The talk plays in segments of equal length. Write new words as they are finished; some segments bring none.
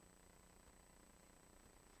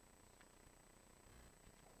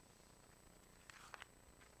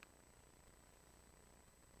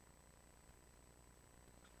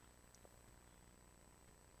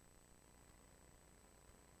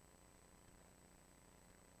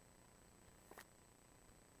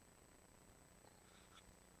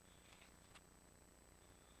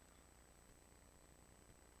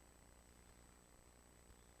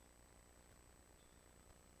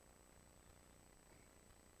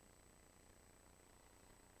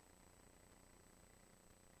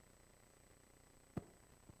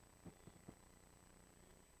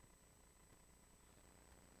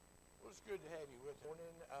it's good to have you with us.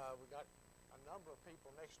 We got a number of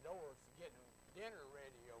people next door getting dinner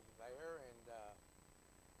ready over there and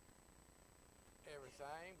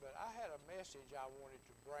everything. But I had a message I wanted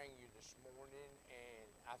to bring you this morning, and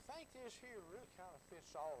I think this here really kind of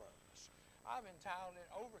fits all of us. I've entitled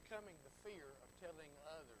it, Overcoming the Fear of Telling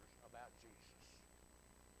Others About Jesus.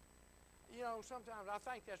 You know, sometimes I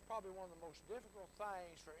think that's probably one of the most difficult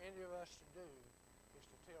things for any of us to do is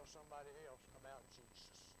to tell somebody else about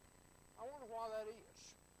Jesus. I wonder why that is.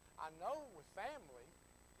 I know with family,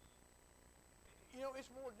 you know,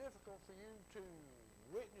 it's more difficult for you to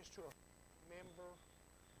witness to a member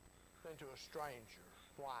than to a stranger.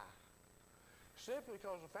 Why? Simply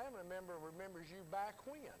because a family member remembers you back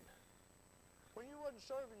when you wasn't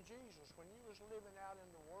serving Jesus, when you was living out in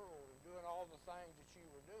the world and doing all the things that you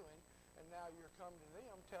were doing, and now you're coming to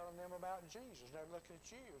them telling them about Jesus. They're looking at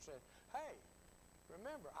you and saying, hey,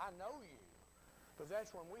 remember, I know you. But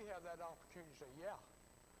that's when we have that opportunity to say, yeah,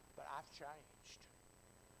 but I've changed.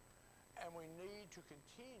 And we need to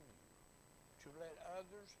continue to let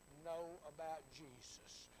others know about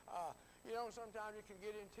Jesus. You know, sometimes it can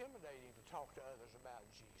get intimidating to talk to others about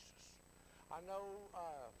Jesus. I know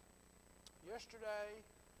yesterday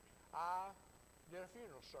I did a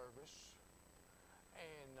funeral service,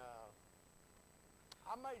 and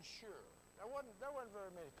I made sure there wasn't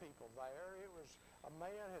very many people there. It was a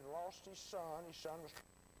man had lost his son. His son was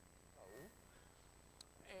old,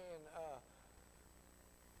 and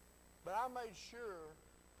but I made sure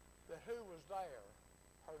that who was there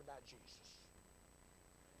heard about Jesus.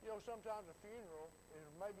 You know, sometimes a funeral is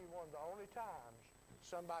maybe one of the only times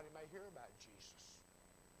somebody may hear about Jesus.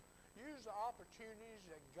 Use the opportunities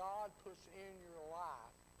that God puts in your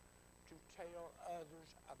life to tell others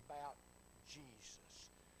about Jesus.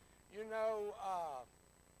 You know,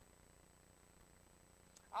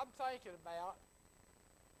 I'm thinking about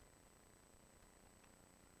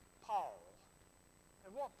Paul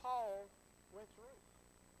and what Paul went through.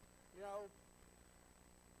 You know,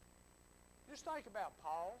 just think about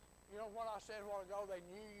Paul. You know what I said a while ago, they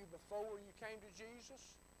knew you before you came to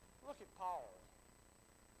Jesus? Look at Paul.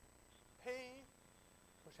 He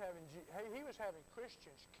was having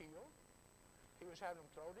Christians killed. He was having them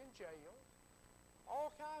thrown in jail.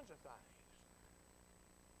 All kinds of things.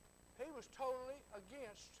 He was totally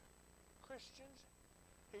against Christians.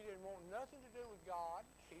 He didn't want nothing to do with God.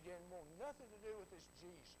 He didn't want nothing to do with this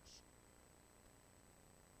Jesus.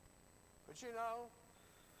 But you know,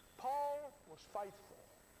 Paul was faithful.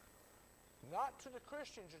 Not to the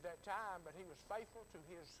Christians at that time, but he was faithful to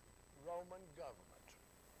his Roman government.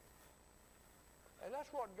 And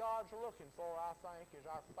that's what God's looking for, I think, is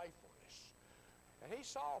our faithfulness. And he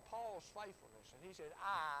saw Paul's faithfulness, and he said,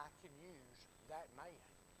 I can use that man.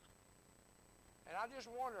 And I just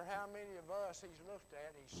wonder how many of us he's looked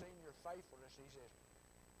at, he's seen your faithfulness, and he says,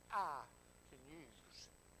 I can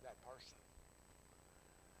use that person.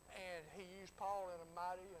 And he used Paul in a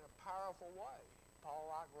mighty and a powerful way.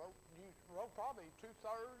 Paul wrote probably 2/3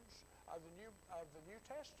 of the New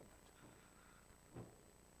Testament.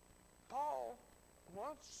 Paul,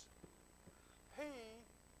 once he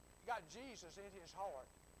got Jesus in his heart,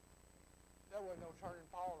 there wasn't no turning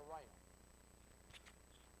Paul around.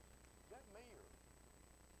 Is that me or?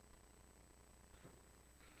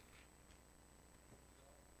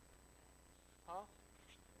 Huh?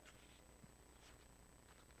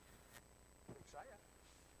 Fix that.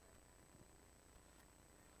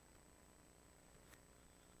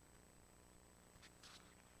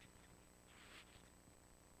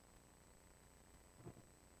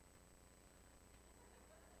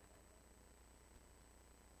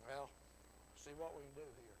 Well, see what we can do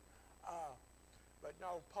here. But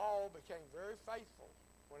no, Paul became very faithful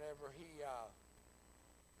whenever he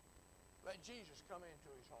let Jesus come into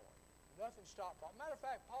his heart. Nothing stopped Paul. Matter of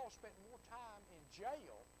fact, Paul spent more time in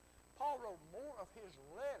jail. Paul wrote more of his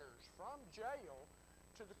letters from jail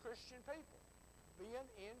to the Christian people, being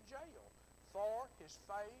in jail for his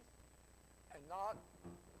faith and not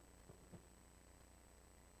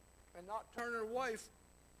turning away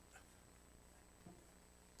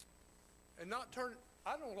and not turning.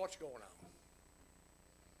 I don't know what's going on.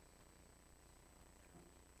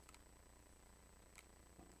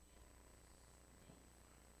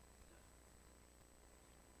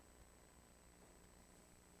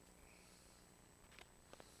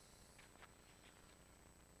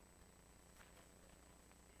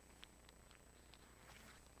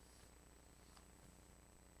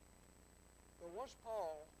 But once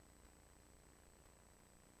Paul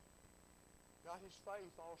got his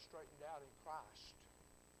faith all straightened out in Christ,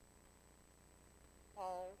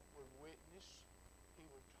 Paul would witness, he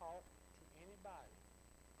would talk to anybody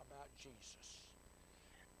about about Jesus.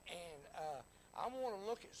 And I want to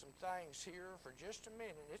look at some things here for just a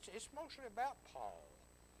minute. It's mostly about Paul.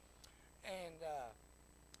 And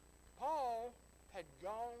Paul had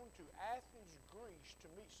gone to Athens, Greece to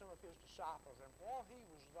meet some of his disciples. And while he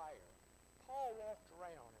was there, Paul walked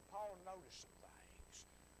around and Paul noticed some things.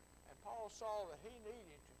 And Paul saw that he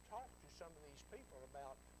needed to talk to some of these people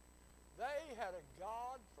about they had a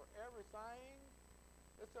God for everything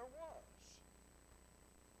that there was.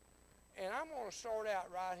 And I'm going to start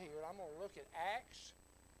out right here. I'm going to look at Acts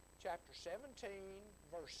chapter 17,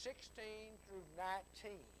 verse 16 through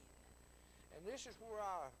 19. And this is where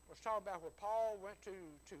I was talking about where Paul went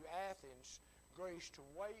to Athens, Greece, to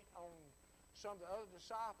wait on some of the other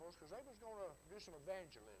disciples because they was going to do some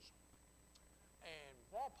evangelism. And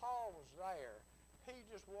while Paul was there, he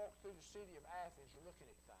just walked through the city of Athens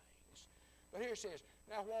looking at things. But here it says,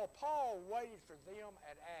 now while Paul waited for them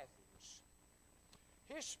at Athens,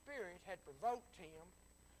 his spirit had provoked him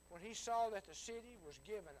when he saw that the city was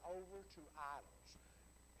given over to idols.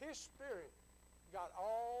 His spirit got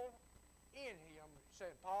all in him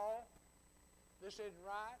saying, Paul, this isn't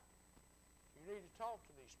right. You need to talk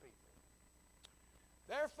to these people.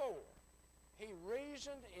 Therefore, he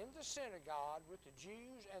reasoned in the synagogue with the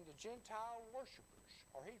Jews and the Gentile worshipers.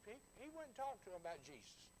 Or he went and talked to them about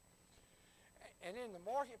Jesus. And in the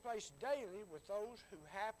marketplace daily with those who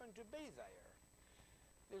happened to be there.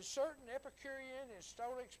 Then certain Epicurean and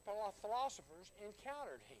Stoic philosophers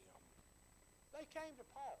encountered him. They came to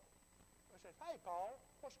Paul. They said, hey, Paul,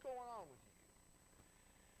 what's going on with you?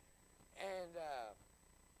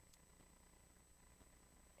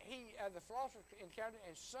 And the philosophers encountered,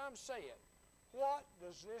 and some said, what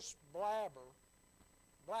does this blabberer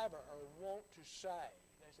want to say?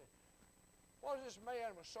 They said, what is this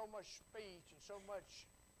man with so much speech and so much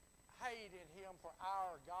hate in him for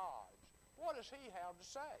our gods? What does he have to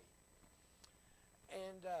say?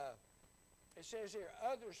 And it says here,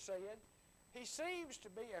 others said, he seems to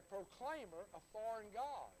be a proclaimer of foreign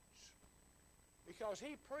gods because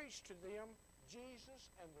he preached to them Jesus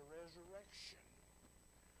and the resurrection.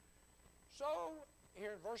 So,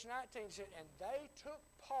 here in verse 19 it said, and they took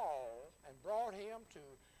Paul and brought him to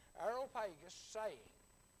Areopagus, saying,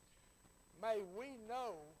 may we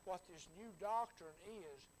know what this new doctrine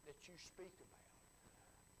is that you speak about.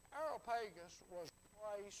 Areopagus was a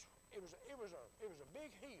place, it was a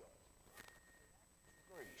big hill in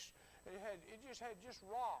Greece. It just had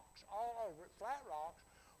rocks all over it, flat rocks,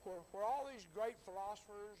 where all these great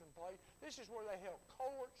philosophers and places, this is where they held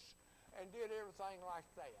courts and did everything like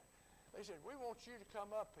that. They said, we want you to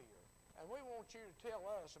come up here, and we want you to tell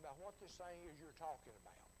us about what this thing is you're talking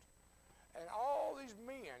about. And all these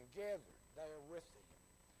men gathered there with them.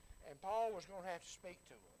 And Paul was going to have to speak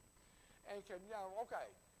to them. And can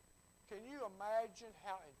you imagine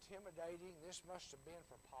how intimidating this must have been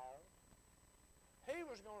for Paul? He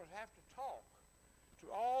was going to have to talk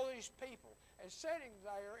to all these people. And sitting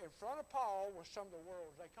there in front of Paul was some of the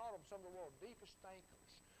world's, they called them some of the world's deepest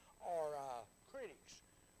thinkers or critics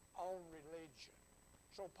on religion.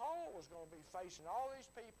 So Paul was going to be facing all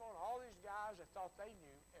these people and all these guys that thought they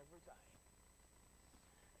knew everything.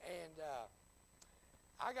 And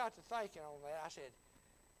I got to thinking on that. I said,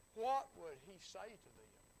 what would he say to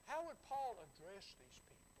them? How would Paul address these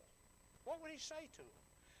people? What would he say to them?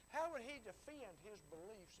 How would he defend his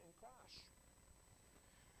beliefs in Christ?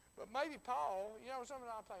 But maybe Paul,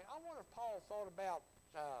 something I'm thinking, I wonder if Paul thought about,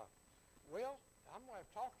 I'm going to have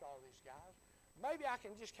to talk to all these guys. Maybe I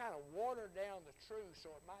can just kind of water down the truth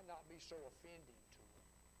so it might not be so offending to them.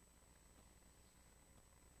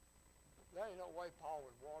 There ain't no way Paul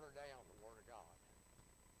would water down the Word of God.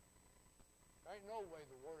 There ain't no way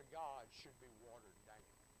the Word of God should be watered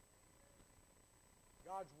down.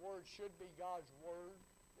 God's Word should be God's Word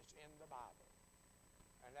that's in the Bible.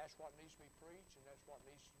 And that's what needs to be preached, and that's what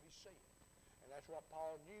needs to be said. And that's what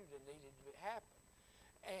Paul knew that needed to happen.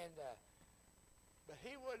 And but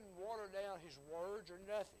he wouldn't water down his words or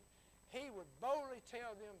nothing. He would boldly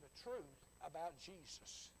tell them the truth about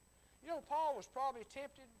Jesus. Paul was probably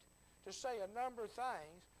tempted to say a number of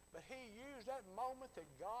things, but he used that moment that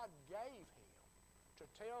God gave him to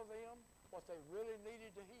tell them what they really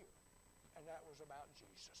needed to hear, and that was about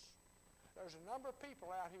Jesus. There's a number of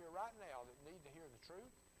people out here right now that need to hear the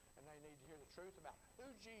truth, and they need to hear the truth about who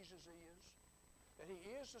Jesus is, that he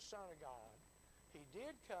is the Son of God. He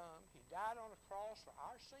did come, he died on the cross for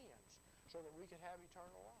our sins so that we could have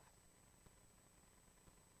eternal life.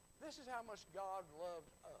 This is how much God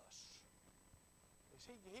loved us.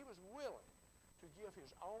 He was willing to give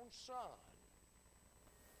his own Son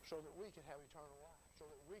so that we could have eternal life, so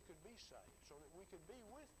that we could be saved, so that we could be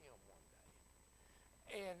with him one day.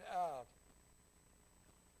 And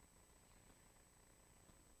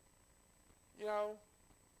you know,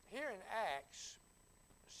 here in Acts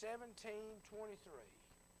 17:23.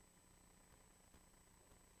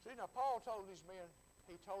 See, now Paul told these men,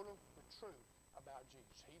 he told them the truth about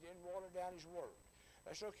Jesus. He didn't water down his word.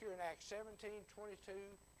 Let's look here in Acts 17:22,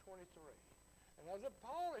 23. And now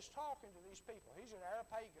Paul is talking to these people. He's in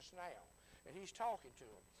Areopagus now, and he's talking to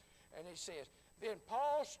them. And he says, then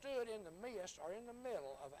Paul stood in the midst, or in the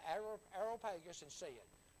middle of Areopagus and said,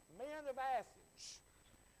 men of Athens,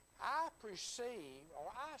 I perceive, or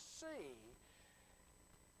I see,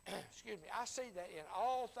 excuse me, I see that in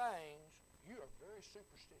all things you are very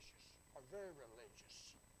superstitious, or very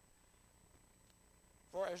religious.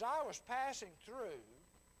 For as I was passing through,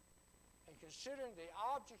 and considering the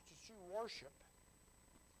objects that you worship,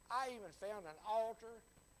 I even found an altar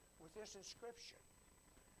with this inscription,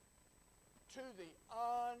 to the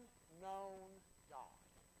unknown God.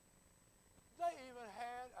 They even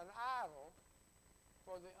had an idol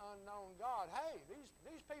for the unknown God. Hey,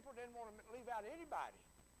 these people didn't want to leave out anybody.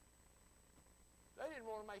 They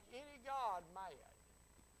didn't want to make any God mad.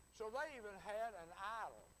 So they even had an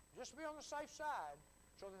idol, just to be on the safe side,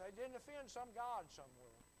 so that they didn't offend some God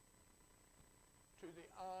somewhere. To the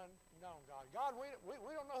unknown God. God, we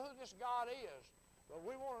don't know who this God is, but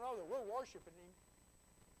we want to know that we're worshiping Him.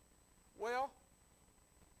 Well,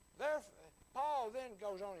 Paul then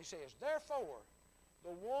goes on, he says, therefore,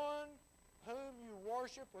 the one whom you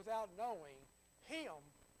worship without knowing, him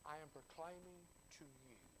I am proclaiming to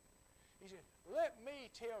you. He said, let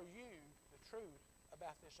me tell you the truth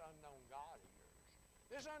about this unknown God of yours.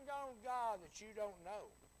 This unknown God that you don't know.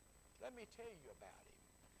 Let me tell you about him.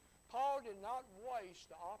 Paul did not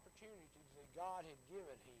waste the opportunities that God had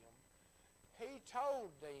given him. He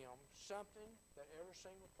told them something that every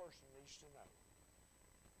single person needs to know.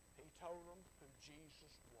 He told them who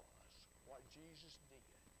Jesus was, what Jesus did.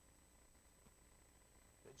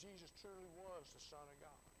 That Jesus truly was the Son of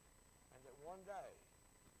God. And that one day,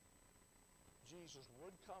 Jesus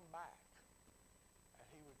would come back and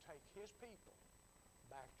he would take his people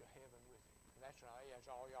back to heaven with him. And that's right, as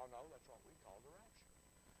all y'all know, that's what we call the rapture.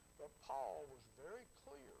 But Paul was very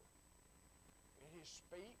clear in his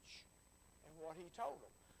speech and what he told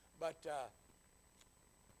them. But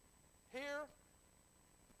here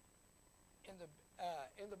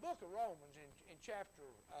in the book of Romans, in chapter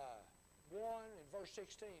 1 and verse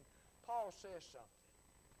 16, Paul says something.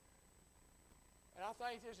 And I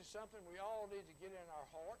think this is something we all need to get in our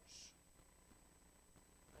hearts.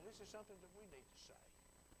 And this is something that we need to say.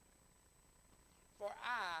 For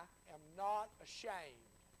I am not ashamed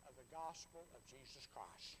of the gospel of Jesus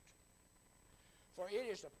Christ. For it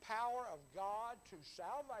is the power of God to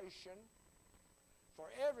salvation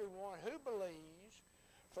for everyone who believes,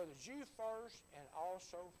 for the Jew first and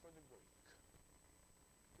also for the Greek.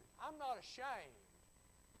 I'm not ashamed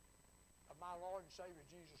of my Lord and Savior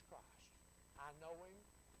Jesus Christ. I know him,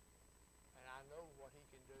 and I know what he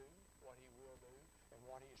can do, what he will do, and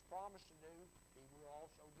what he has promised to do, he will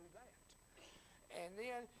also do that. And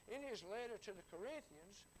then in his letter to the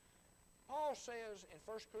Corinthians, Paul says in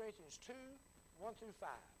 1 Corinthians 2, 1 through 5.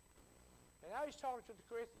 And now he's talking to the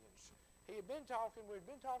Corinthians. We'd been talking when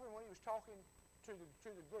he was talking to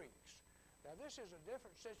the Greeks. Now this is a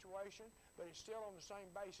different situation, but it's still on the same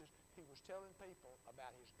basis. He was telling people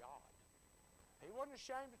about his God. He wasn't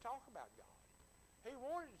ashamed to talk about God. He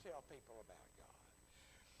wanted to tell people about God.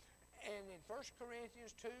 And in 1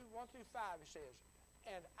 Corinthians 2, 1 through 5, it says,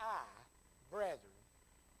 and I, brethren,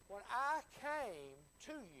 when I came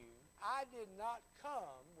to you, I did not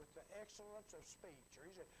come with the excellence of speech. Or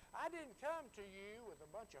he said, I didn't come to you with a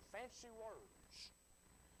bunch of fancy words.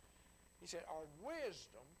 He said, or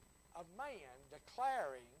wisdom of man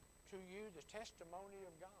declaring to you the testimony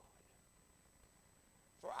of God.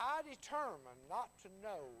 For I determined not to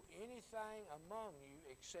know anything among you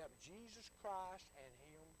except Jesus Christ and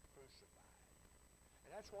him crucified.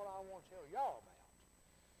 And that's what I want to tell y'all about.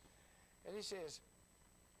 And he says,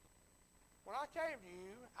 when I came to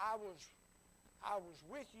you, I was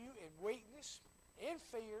with you in weakness, in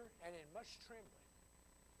fear, and in much trembling.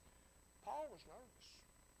 Paul was nervous.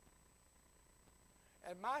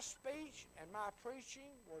 And my speech and my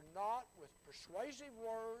preaching were not with persuasive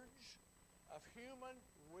words of human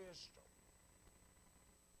wisdom.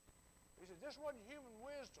 He said, this wasn't human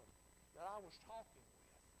wisdom that I was talking with,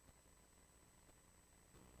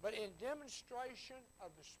 but in demonstration of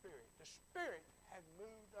the Spirit. The Spirit had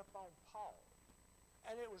moved upon Paul,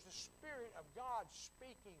 and it was the Spirit of God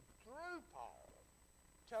speaking through Paul,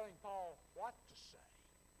 telling Paul what to say.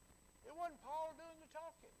 It wasn't Paul doing the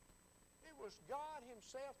talking. It was God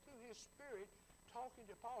himself through his Spirit talking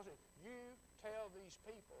to Paul, said, you tell these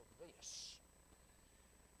people this.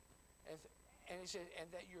 And he said, and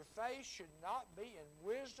that your faith should not be in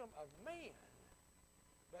wisdom of men,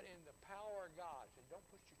 but in the power of God. He said, don't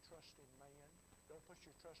put your trust in man. Don't put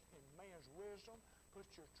your trust in man's wisdom. Put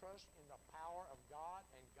your trust in the power of God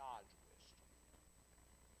and God's wisdom.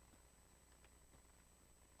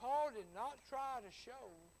 Paul did not try to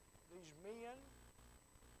show these men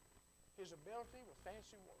his ability with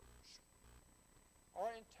fancy words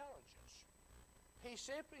or intelligence. He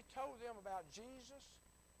simply told them about Jesus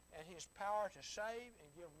and his power to save and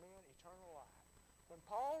give men eternal life. When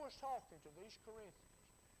Paul was talking to these Corinthians,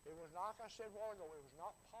 it was not, like I said a while ago, it was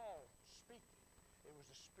not Paul speaking. It was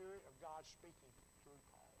the Spirit of God speaking through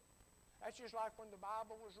Paul. That's just like when the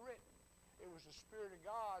Bible was written. It was the Spirit of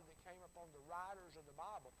God that came upon the writers of the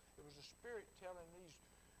Bible. It was the Spirit telling these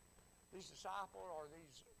disciples or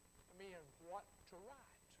these men what to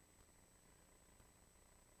write.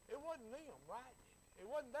 It wasn't them writing it. It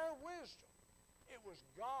wasn't their wisdom. It was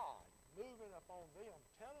God moving upon them,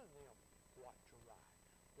 telling them what to write,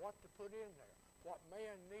 what to put in there, what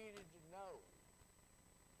man needed to know.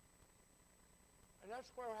 And that's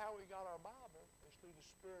how we got our Bible, is through the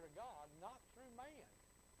Spirit of God, not through man.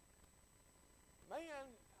 Man,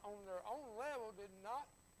 on their own level, did not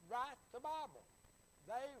write the Bible.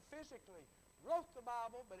 They physically wrote the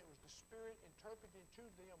Bible, but it was the Spirit interpreting to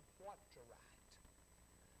them what to write.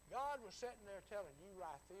 God was sitting there telling, you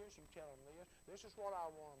write this, you tell them this. This is what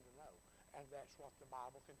I want them to know. And that's what the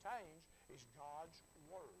Bible contains, is God's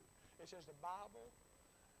Word. It says the Bible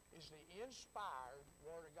is the inspired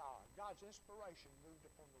Word of God. God's inspiration moved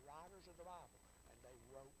upon the writers of the Bible, and they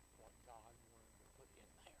wrote what God wanted to put in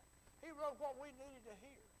there. He wrote what we needed to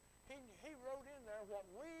hear. He wrote in there what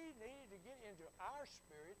we needed to get into our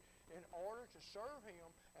spirit in order to serve Him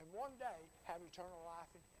and one day have eternal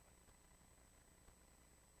life in Him.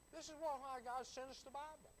 This is why God sent us the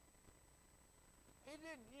Bible. He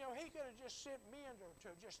didn't, He could have just sent men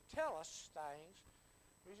to just tell us things.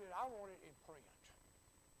 He said, I want it in print.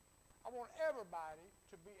 I want everybody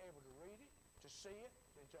to be able to read it, to see it,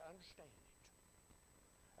 and to understand it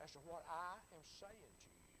as to what I am saying to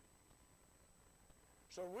you.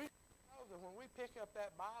 So we know that when we pick up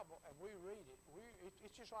that Bible and we read it,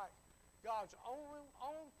 it's just like God's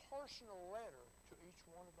own personal letter to each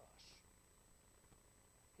one of us.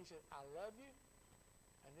 He said, I love you,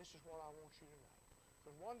 and this is what I want you to know.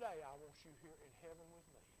 Because one day I want you here in heaven with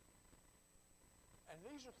me. And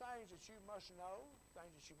these are things that you must know, things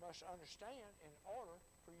that you must understand in order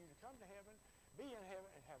for you to come to heaven, be in heaven,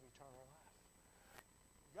 and have eternal life.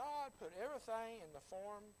 God put everything in the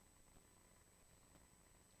form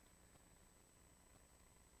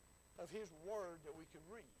of His Word that we could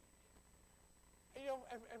read.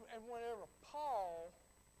 And whenever Paul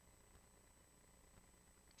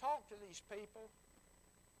talked to these people,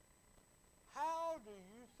 how do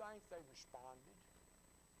you think they responded?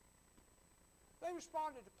 They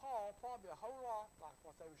responded to Paul probably a whole lot like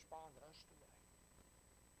what they respond to us today.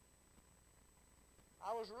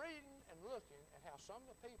 I was reading and looking at how some of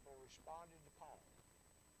the people responded to Paul.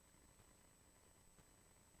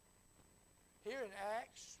 Here in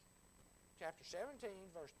Acts chapter 17,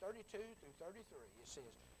 verse 32 through 33, it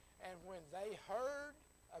says, and when they heard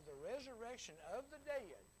of the resurrection of the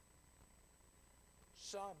dead,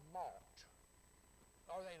 some mocked,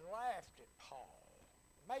 or they laughed at Paul,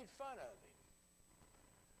 made fun of him.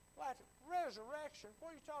 Laughed. Resurrection?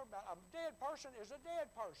 What are you talking about? A dead person is a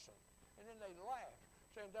dead person. And then they laughed,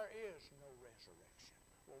 saying there is no resurrection.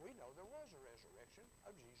 Well, we know there was a resurrection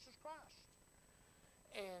of Jesus Christ.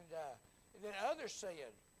 And then others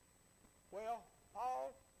said, well,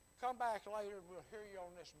 Paul, come back later and we'll hear you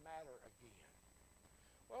on this matter again.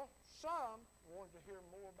 Well, some wanted to hear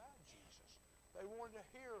more about Jesus. They wanted to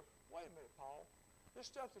hear, wait a minute, Paul, this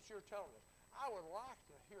stuff that you're telling us, I would like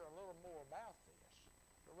to hear a little more about this.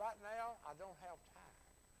 But right now, I don't have time.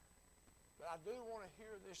 But I do want to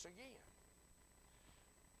hear this again.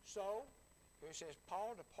 So, here it says,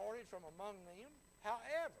 Paul departed from among them.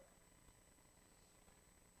 However,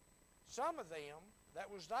 some of them that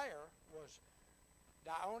was there was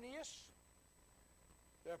Dionysius,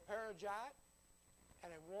 the Areopagite,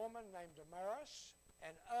 and a woman named Damaris,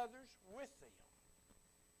 and others with them.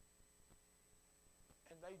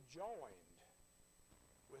 And they joined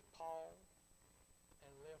with Paul and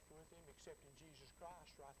left with him, accepting Jesus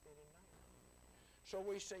Christ right then and there. So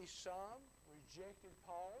we see some rejected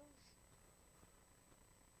Paul's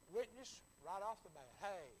witness right off the bat.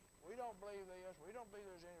 Hey, we don't believe this. We don't believe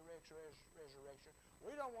there's any resurrection.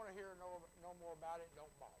 We don't want to hear no more about it. Don't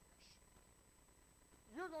bother us.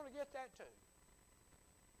 You're going to get that too.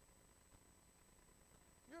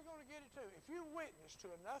 you're going to get it too. If you witness to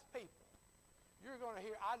enough people, you're going to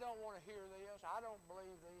hear, I don't want to hear this. I don't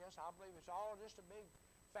believe this. I believe it's all just a big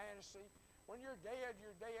fantasy. When you're dead,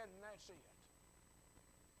 and that's it.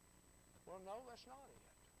 Well, no, that's not it.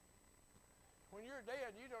 When you're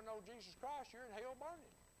dead, you don't know Jesus Christ, you're in hell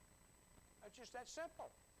burning. That's just that simple.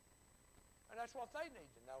 And that's what they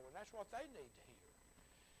need to know, and that's what they need to hear.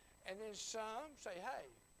 And then some say, hey,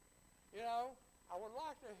 you know, I would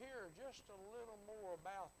like to hear just a little more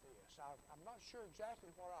about this. I'm not sure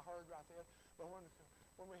exactly what I heard right there, but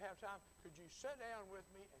when we have time, could you sit down with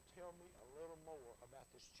me and tell me a little more about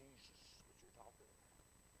this Jesus that you're talking about?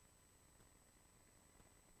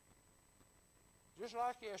 Just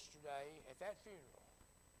like yesterday at that funeral,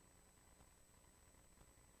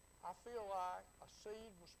 I feel like a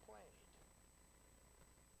seed was planted.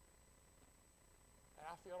 And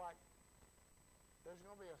I feel like there's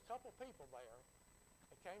going to be a couple people there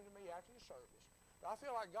that came to me after the service. But I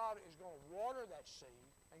feel like God is going to water that seed,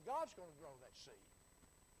 and God's going to grow that seed.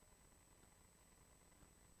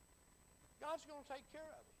 God's going to take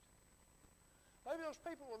care of it. Maybe those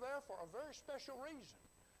people were there for a very special reason.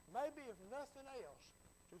 Maybe, if nothing else,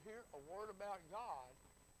 to hear a word about God,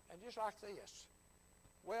 and just like this.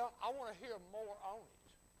 Well, I want to hear more on it.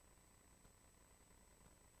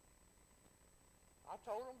 I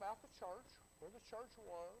told them about the church, where the church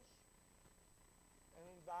was, and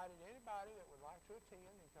invited anybody that would like to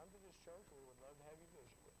attend and come to this church. We would love to have you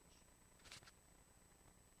visit with us.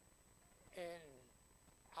 And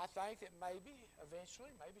I think that maybe,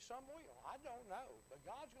 eventually, maybe some will. I don't know. But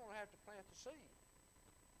God's going to have to plant the seed.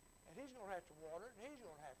 And He's going to have to water it, and He's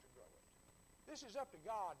going to have to grow it. This is up to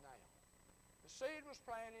God now. The seed was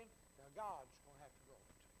planted, now God's going to have to grow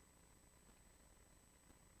it.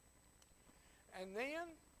 And then,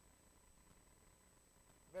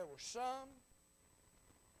 there were some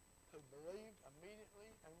who believed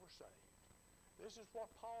immediately and were saved. This is what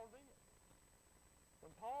Paul did.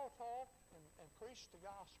 When Paul taught and preached the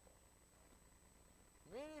gospel,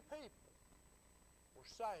 many people were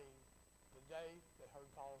saved the day they heard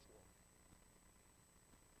Paul's word.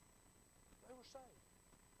 They were saved.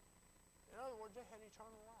 In other words, they had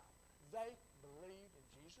eternal life. They believed in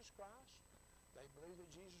Jesus Christ. They believed that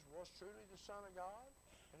Jesus was truly the Son of God,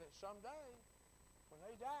 and that someday, when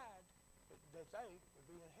they died, that they would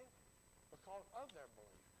be in heaven because of their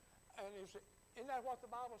belief. And isn't that what the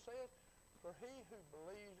Bible says? For he who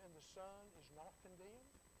believes in the Son is not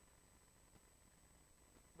condemned,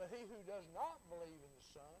 but he who does not believe in the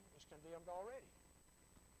Son is condemned already.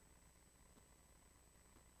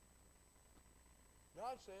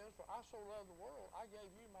 God says, for I so loved the world, I gave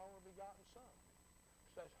you my only begotten Son.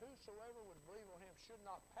 It says, whosoever would believe on him should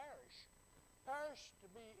not perish. Perish,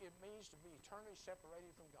 it means to be eternally separated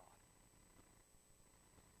from God.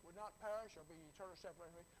 Would not perish or be eternally separated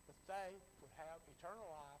from me, but they would have eternal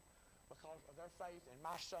life because of their faith in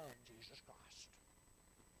my Son, Jesus Christ.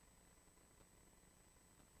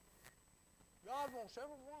 God wants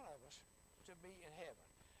every one of us to be in heaven.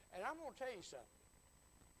 And I'm going to tell you something.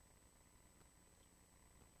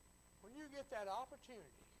 When you get that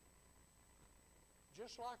opportunity,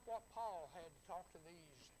 just like what Paul had to talk to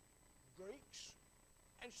these Greeks,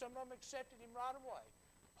 and some of them accepted him right away,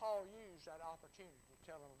 Paul used that opportunity to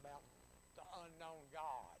tell them about the unknown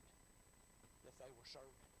God that they were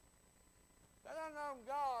serving. That unknown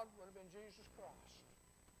God would have been Jesus Christ.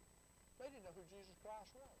 They didn't know who Jesus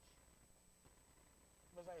Christ was.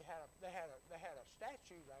 But they had a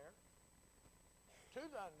statue there to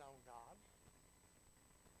the unknown God.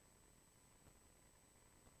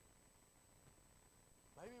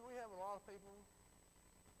 Maybe we have a lot of people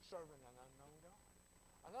serving an unknown God.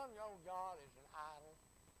 An unknown God is an idol.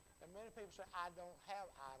 And many people say, I don't have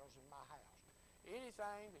idols in my house.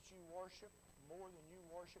 Anything that you worship more than you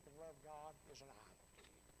worship and love God is an idol to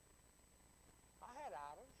you. I had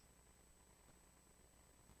idols.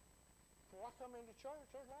 Before I come into church,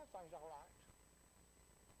 there's a lot of things I liked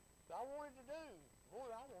that I wanted to do more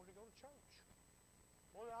than I wanted to go to church,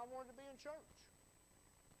 more than I wanted to be in church.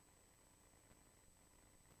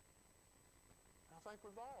 I think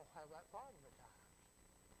we've all had that problem at times.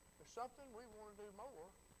 There's something we want to do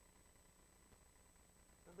more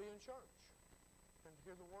than be in church, than to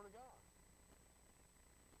hear the Word of God.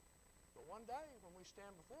 But one day, when we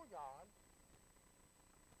stand before God,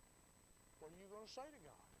 what are you going to say to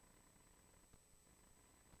God?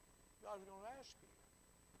 God's going to ask you,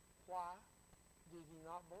 why did you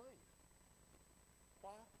not believe?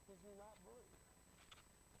 Why did you not believe?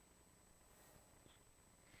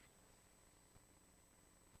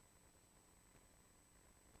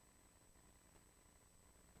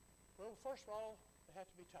 Well, first of all, they have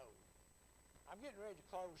to be told. I'm getting ready to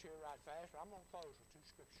close here right fast, but I'm going to close with two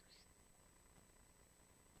scriptures.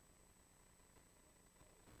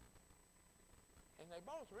 And they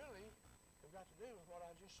both really have got to do with what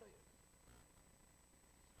I just said.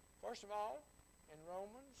 First of all, in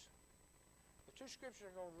Romans, the two scriptures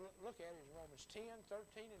I'm going to look at is Romans 10,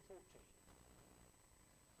 13, and 14.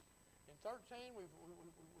 In 13, we've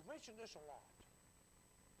mentioned this a lot.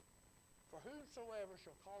 For whosoever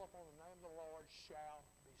shall call upon the name of the Lord shall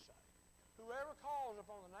be saved. Whoever calls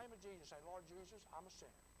upon the name of Jesus, say, Lord Jesus, I'm a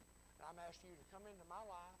sinner. And I'm asking you to come into my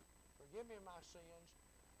life, forgive me of my sins,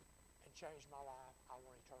 and change my life. I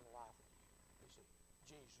want eternal life with you. He said,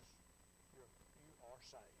 Jesus, you are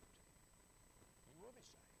saved. You will be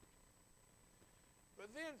saved. But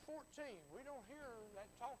then 14, we don't hear that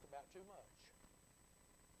talked about too much.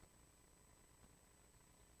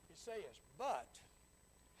 It says, but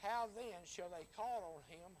how then shall they call on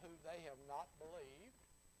him who they have not believed?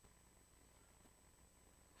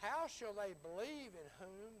 How shall they believe in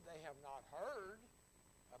whom they have not heard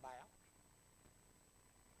about?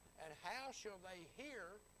 And how shall they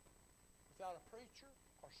hear without a preacher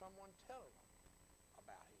or someone telling them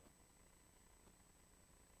about him?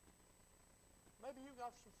 Maybe you've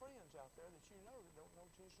got some friends out there that you know that don't know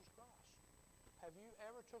Jesus Christ. Have you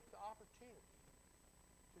ever took the opportunity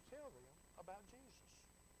to tell them about Jesus?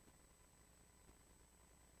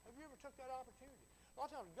 Have you ever took that opportunity? A lot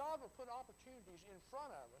of times God will put opportunities in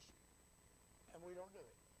front of us and we don't do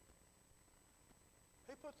it.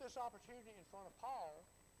 He put this opportunity in front of Paul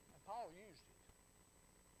and Paul used it.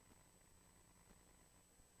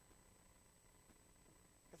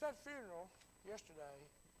 At that funeral yesterday,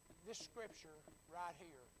 this scripture right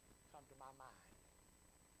here come to my mind.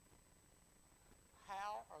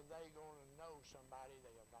 How are they going to know somebody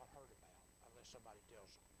they have not heard about unless somebody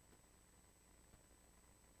tells them?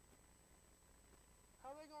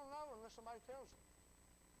 How are they going to know unless somebody tells them?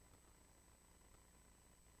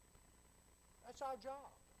 That's our job,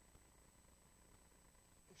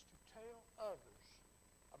 is to tell others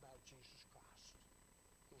about Jesus Christ,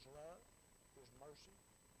 His love, His mercy.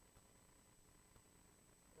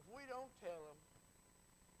 If we don't tell them,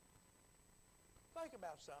 think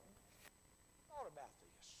about something. Thought about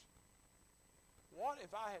this. What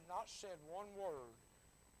if I had not said one word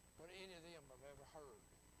when any of them have ever heard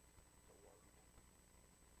the word?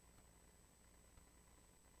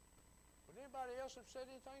 Would anybody else have said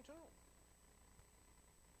anything to them?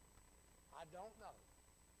 I don't know.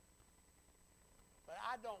 But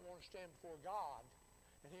I don't want to stand before God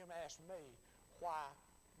and Him ask me, why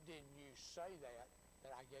didn't you say that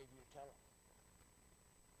I gave you to tell Him?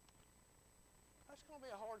 That's going to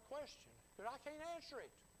be a hard question, because I can't answer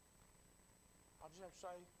it. I'll just have to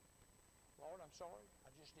say, Lord, I'm sorry,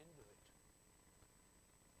 I just didn't do it.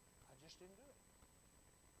 I just didn't do it.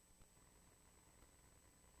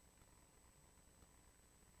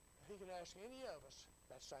 He could ask any of us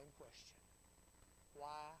that same question.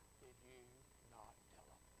 Why did you not tell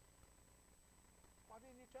them? Why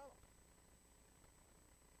didn't you tell them?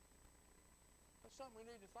 That's something we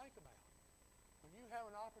need to think about. When you have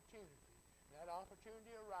an opportunity, and that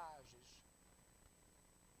opportunity arises,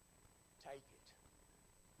 take it.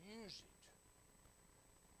 Use it.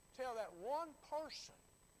 Tell that one person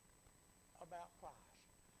about Christ.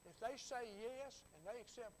 If they say yes and they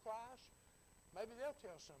accept Christ, maybe they'll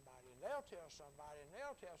tell somebody, and they'll tell somebody, and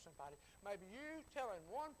they'll tell somebody. Maybe you telling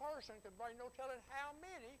one person could bring no telling how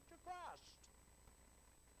many to Christ.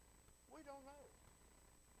 We don't know.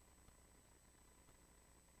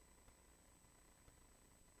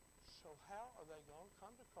 So how are they going to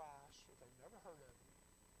come to Christ if they've never heard of Him,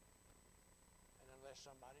 and unless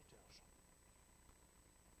somebody tells them?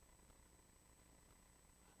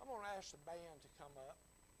 I'm going to ask the band to come up.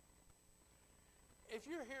 If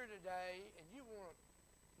you're here today and you want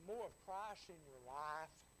more of Christ in your life,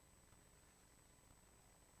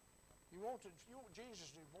 you want Jesus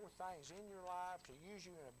to do more things in your life, to use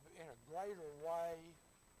you in a greater way,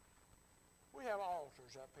 we have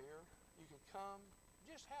altars up here. You can come,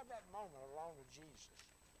 just have that moment along with Jesus.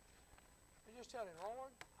 And just tell Him,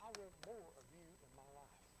 Lord, I want more of you in my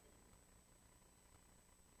life.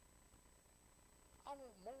 I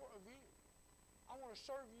want more of you. I want to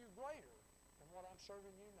serve you greater than what I'm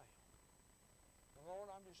serving you now. And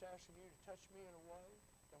Lord, I'm just asking you to touch me in a way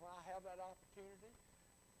that when I have that opportunity,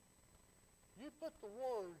 you put the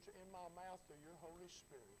words in my mouth through your Holy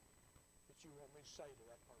Spirit that you want me to say to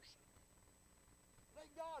that person. Let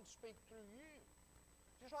God speak through you,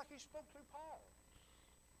 just like He spoke through Paul.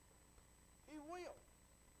 He will.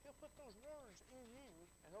 He'll put those words in you,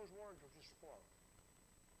 and those words will just flow.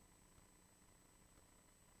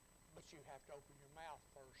 But you have to open your mouth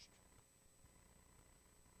first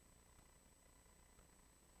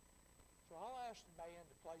So I'll ask the band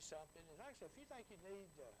to play something. And like I said, if you think you need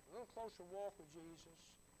a little closer walk with Jesus,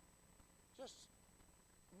 just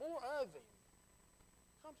more of Him,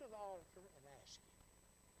 come to the altar and ask Him.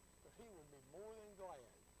 But He will be more than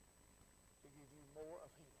glad